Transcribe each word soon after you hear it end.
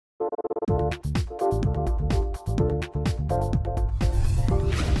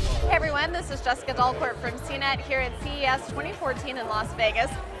everyone. This is Jessica Dolcourt from CNET here at CES 2014 in Las Vegas.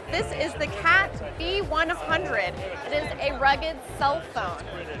 This is the CAT B100. It is a rugged cell phone.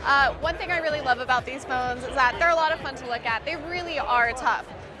 One thing I really love about these phones is that they're a lot of fun to look at. They really are tough.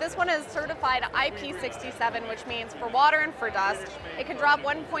 This one is certified IP67, which means for water and for dust. It can drop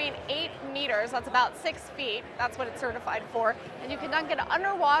 1.8 meters, that's about 6 feet. That's what it's certified for. And you can dunk it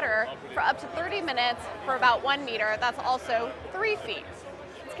underwater for up to 30 minutes for about 1 meter. That's also 3 feet.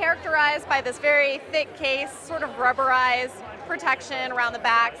 It's characterized by this very thick case, sort of rubberized protection around the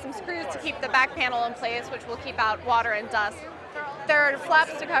back, some screws to keep the back panel in place, which will keep out water and dust. There are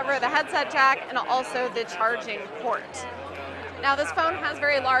flaps to cover the headset jack and also the charging port. Now this phone has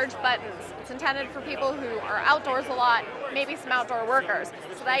very large buttons. It's intended for people who are outdoors a lot, maybe some outdoor workers.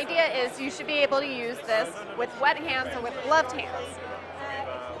 So the idea is you should be able to use this with wet hands or with gloved hands.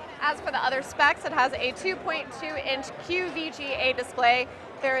 As for the other specs, it has a 2.2-inch QVGA display.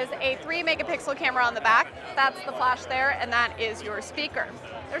 There is a 3-megapixel camera on the back. That's the flash there, and that is your speaker.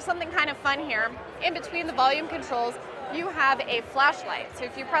 There's something kind of fun here. In between the volume controls, you have a flashlight. So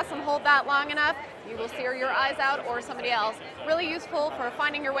if you press and hold that long enough, you will sear your eyes out or somebody else. Really useful for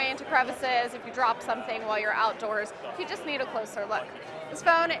finding your way into crevices, if you drop something while you're outdoors, if you just need a closer look. This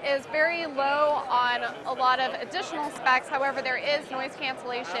phone is very low on a lot of additional specs. However, there is noise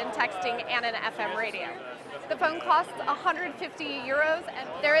cancellation, texting, and an FM radio. The phone costs 150 euros, and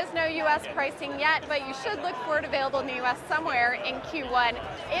there is no US pricing yet, but you should look for it available in the US somewhere in Q1.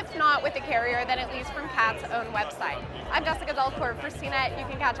 If not with the carrier, then at least from CAT's own website. I'm Jessica Dolcourt for CNET. You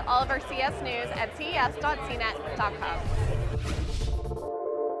can catch all of our CES news at ces.cnet.com.